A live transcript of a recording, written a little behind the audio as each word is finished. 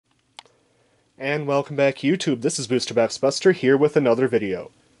And welcome back YouTube, this is Buster here with another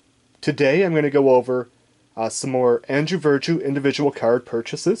video. Today I'm going to go over some more Ange Vierge individual card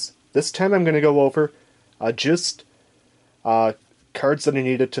purchases. This time I'm going to go over just cards that I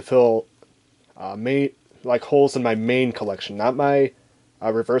needed to fill holes in my main collection. Not my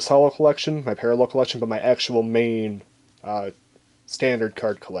reverse holo collection, my parallel collection, but my actual main standard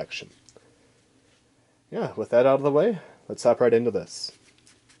card collection. Yeah, with that out of the way, let's hop right into this.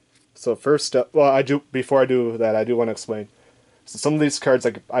 So first, before I do that, I do want to explain. So some of these cards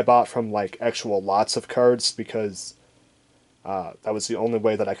I bought from actual lots of cards because that was the only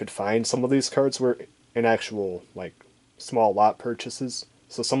way that I could find some of these cards were in actual small lot purchases.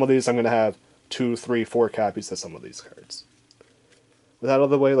 So some of these I'm going to have 2, 3, 4 copies of some of these cards. With that out of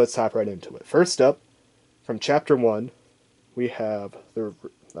the way, let's hop right into it. First up, from Chapter 1, we have the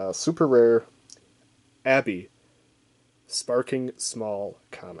super rare Abby Sparking Small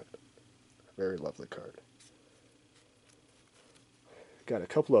Comet. Very lovely card. Got a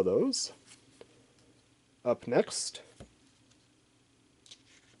couple of those. Up next,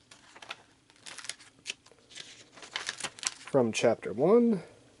 from Chapter 1,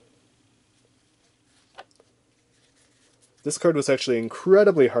 this card was actually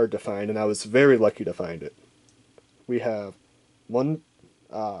incredibly hard to find, and I was very lucky to find it. We have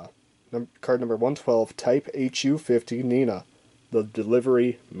card number 112, Type HU50 Nina, the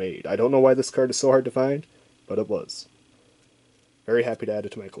Delivery Maid. I don't know why this card is so hard to find, but it was. Very happy to add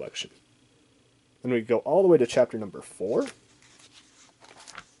it to my collection. Then we go all the way to chapter number 4.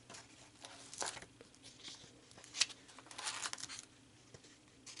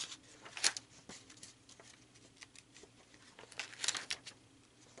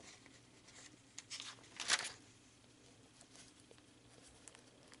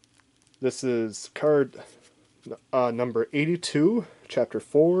 This is card number 82, Chapter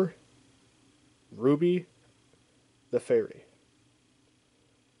 4, Ruby the Fairy.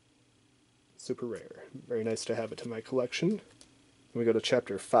 Super rare. Very nice to have it to my collection. Then we go to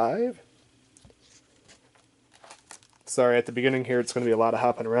Chapter 5. Sorry, at the beginning here it's going to be a lot of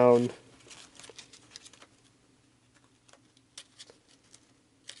hopping around.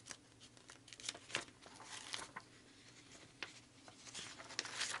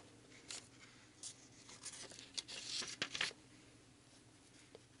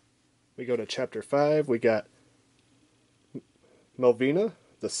 We go to Chapter 5, we got Melvina,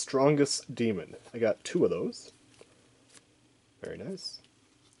 the Strongest Demon. I got 2 of those. Very nice.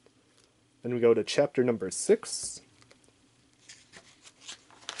 Then we go to Chapter number 6.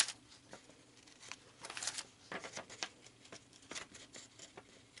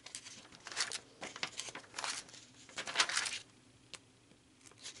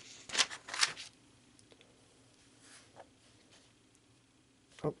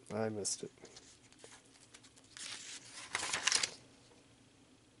 Oh, I missed it.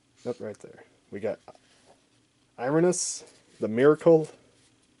 Nope, right there. We got Irenas, the Miracle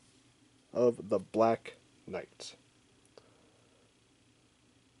of the Black Knight.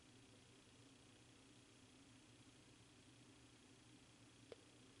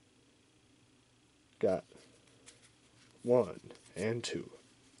 Got 1 and 2.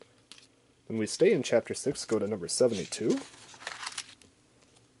 Then we stay in Chapter 6, go to number 72.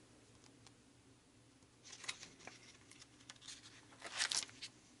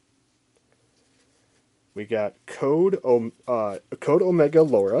 We got Code Omega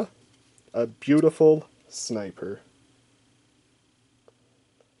Laura, a beautiful sniper.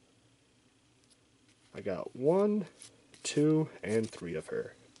 I got 1, 2, and 3 of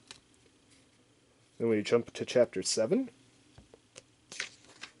her. Then we jump to Chapter 7.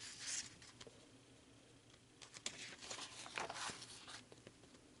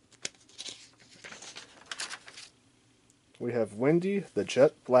 We have Wendy, the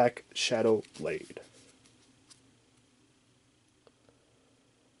Jet Black Shadow Blade.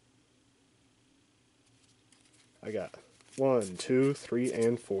 I got 1, 2, 3,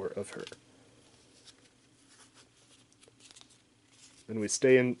 and 4 of her. Then we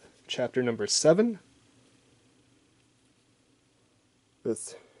stay in chapter number 7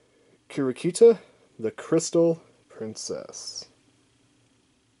 with Kurikita, the Crystal Princess.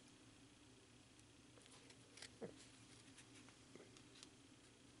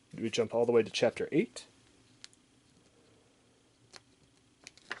 We jump all the way to chapter 8.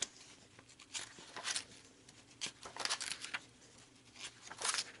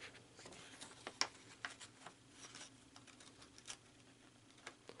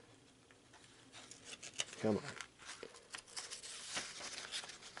 Come on.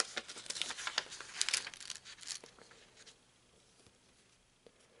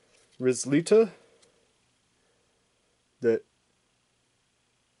 Rizlita, the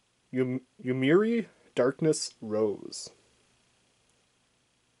Yumiri Darkness Rose.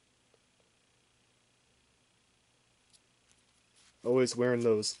 Always wearing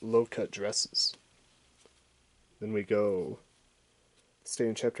those low-cut dresses. Then we go, stay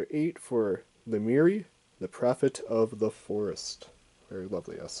in Chapter 8 for Lemiri, the Prophet of the Forest. Very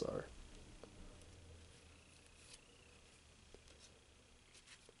lovely SR.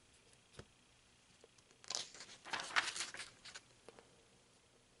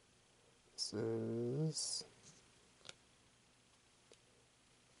 This is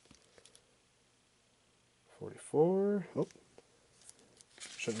 44. Oh,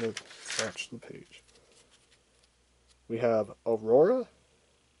 shouldn't have scratched the page. We have Aurora,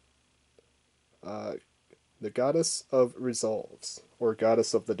 the Goddess of Resolves, or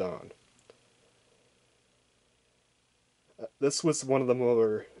Goddess of the Dawn. This was one of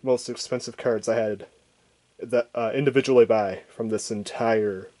the most expensive cards I had that individually buy from this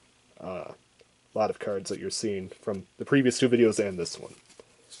entire lot of cards that you're seeing from the previous two videos and this one.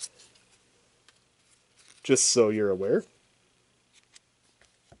 Just so you're aware.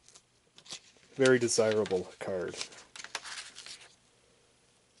 Very desirable card.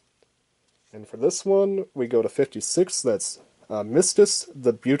 And for this one, we go to 56. That's Mistis,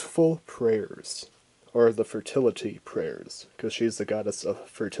 the Beautiful Prayers. Or the Fertility Prayers, because she's the goddess of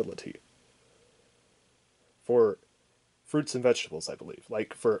fertility. For fruits and vegetables, I believe.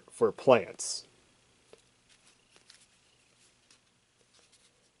 Like, for plants.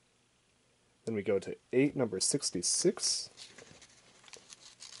 Then we go to 8, number 66.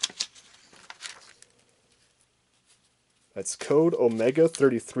 That's code Omega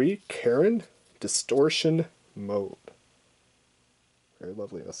 33 Karen Distortion Mode. Very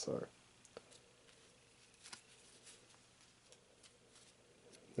lovely SR.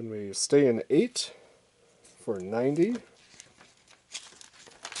 Then we stay in 8 for 90.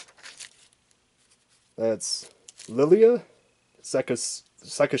 That's Lilia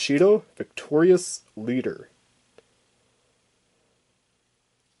Sakashido, Victorious Leader.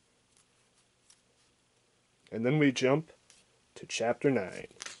 And then we jump to Chapter 9.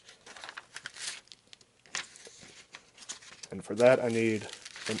 And for that, I need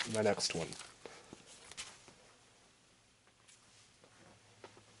my next one.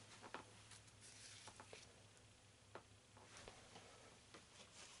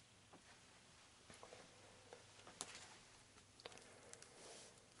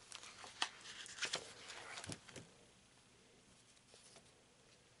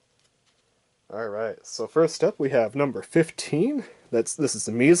 Alright, so first up we have number 15. This is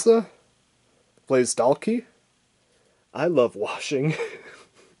Misa Blazdalki. I love washing.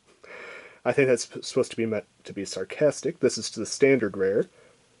 I think that's supposed to be meant to be sarcastic. This is the standard rare.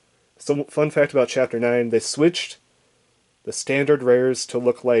 So, fun fact about Chapter 9, they switched the standard rares to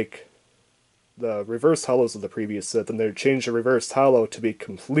look like the reverse hollows of the previous set, then they changed the reverse hollow to be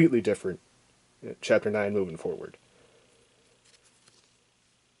completely different in Chapter 9 moving forward.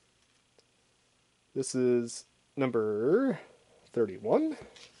 This is number 31,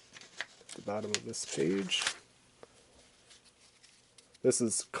 at the bottom of this page. This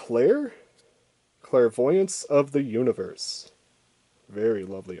is Claire, Clairvoyance of the Universe. Very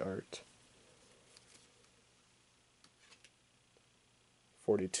lovely art.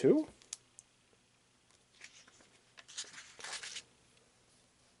 42.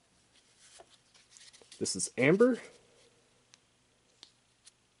 This is Amber,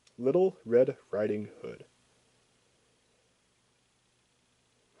 Little Red Riding Hood.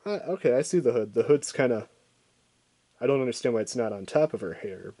 Okay, I see the hood. The hood's kind of... I don't understand why it's not on top of her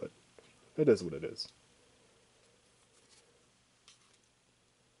hair, but it is what it is.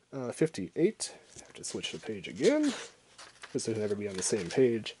 58. I have to switch the page again. This will never be on the same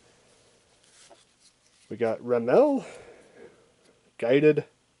page. We got Ramel, Guided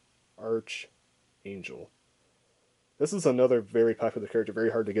Archangel. This is another very popular character, very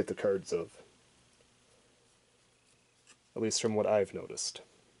hard to get the cards of. At least from what I've noticed.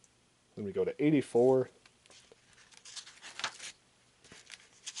 Then we go to 84.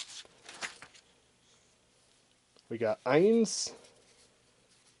 We got Ainz,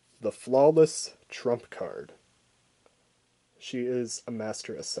 the Flawless Trump card. She is a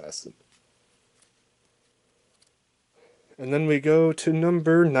master assassin. And then we go to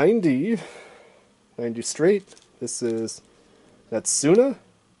number 90. 90 straight. This is Natsuna,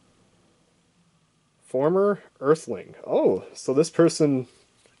 former Earthling. Oh, so this person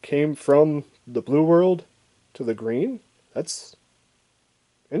came from the blue world to the green? That's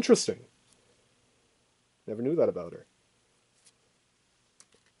interesting. Never knew that about her.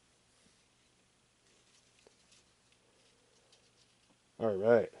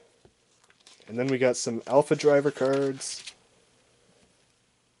 Alright. And then we got some Alpha Driver cards.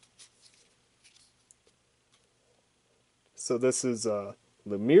 So this is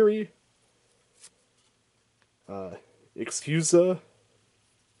Lumiri, Excusa,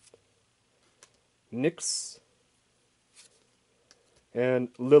 Nyx, and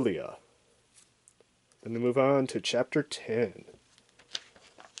Lilia. Then we move on to Chapter 10.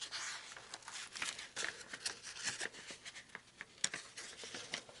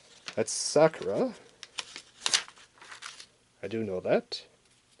 That's Sakura. I do know that.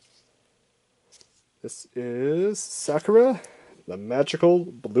 This is Sakura, the Magical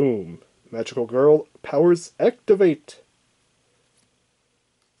Bloom. Magical Girl powers activate.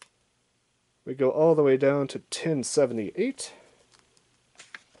 We go all the way down to 1078.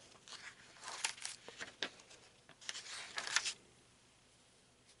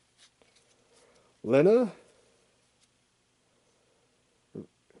 Lena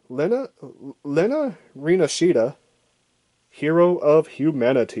Rinashita, Hero of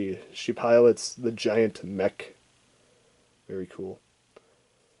Humanity. She pilots the giant mech. Very cool.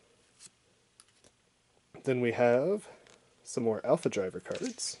 Then we have some more Alpha Driver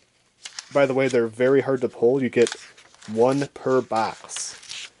cards. By the way, they're very hard to pull. You get one per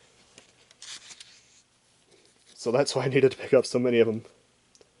box. So that's why I needed to pick up so many of them.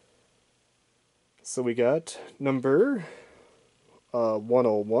 So we got number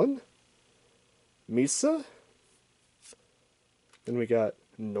 101, Misa. Then we got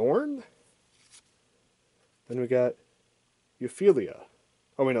Norn. Then we got Euphilia.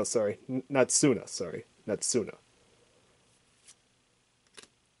 Oh wait, no, sorry. Natsuna, sorry. Natsuna.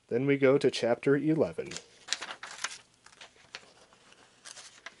 Then we go to Chapter 11.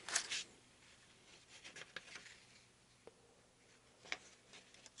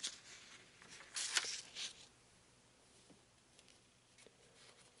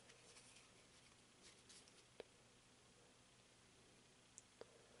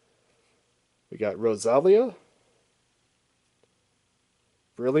 We got Rosalia,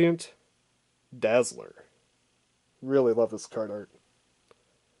 Brilliant, Dazzler. Really love this card art.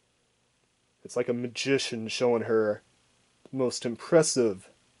 It's like a magician showing her most impressive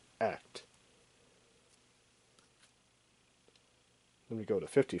act. Then we go to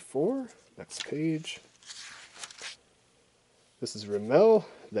 54, next page. This is Rimmel,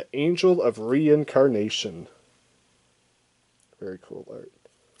 the Angel of Reincarnation. Very cool art.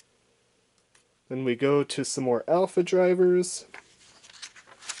 Then we go to some more Alpha Drivers.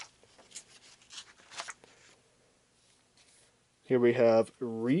 Here we have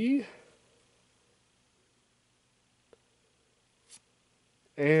Ri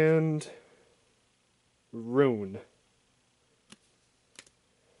and Rune.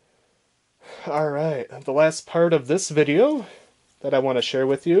 Alright, the last part of this video that I want to share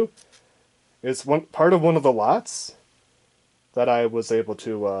with you is part of one of the lots that I was able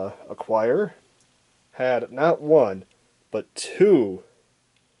to acquire. Had not one, but two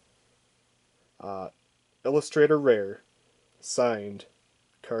Illustrator Rare signed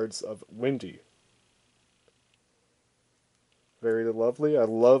cards of Windy. Very lovely. I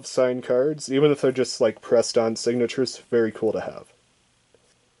love signed cards, even if they're just like pressed on signatures. Very cool to have.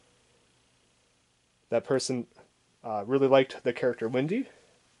 That person really liked the character Windy,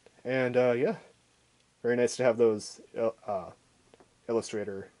 and yeah, very nice to have those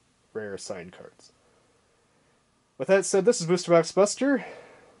Illustrator Rare signed cards. With that said, this is Booster Box Buster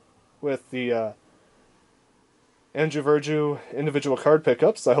with the Ange Vierge individual card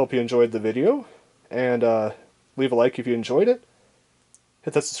pickups. I hope you enjoyed the video, and leave a like if you enjoyed it.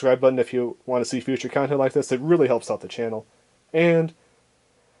 Hit that subscribe button if you want to see future content like this. It really helps out the channel. And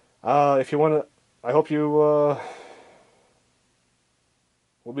if you want to, I hope you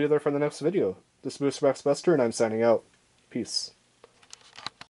will be there for the next video. This is Booster Box Buster, and I'm signing out. Peace.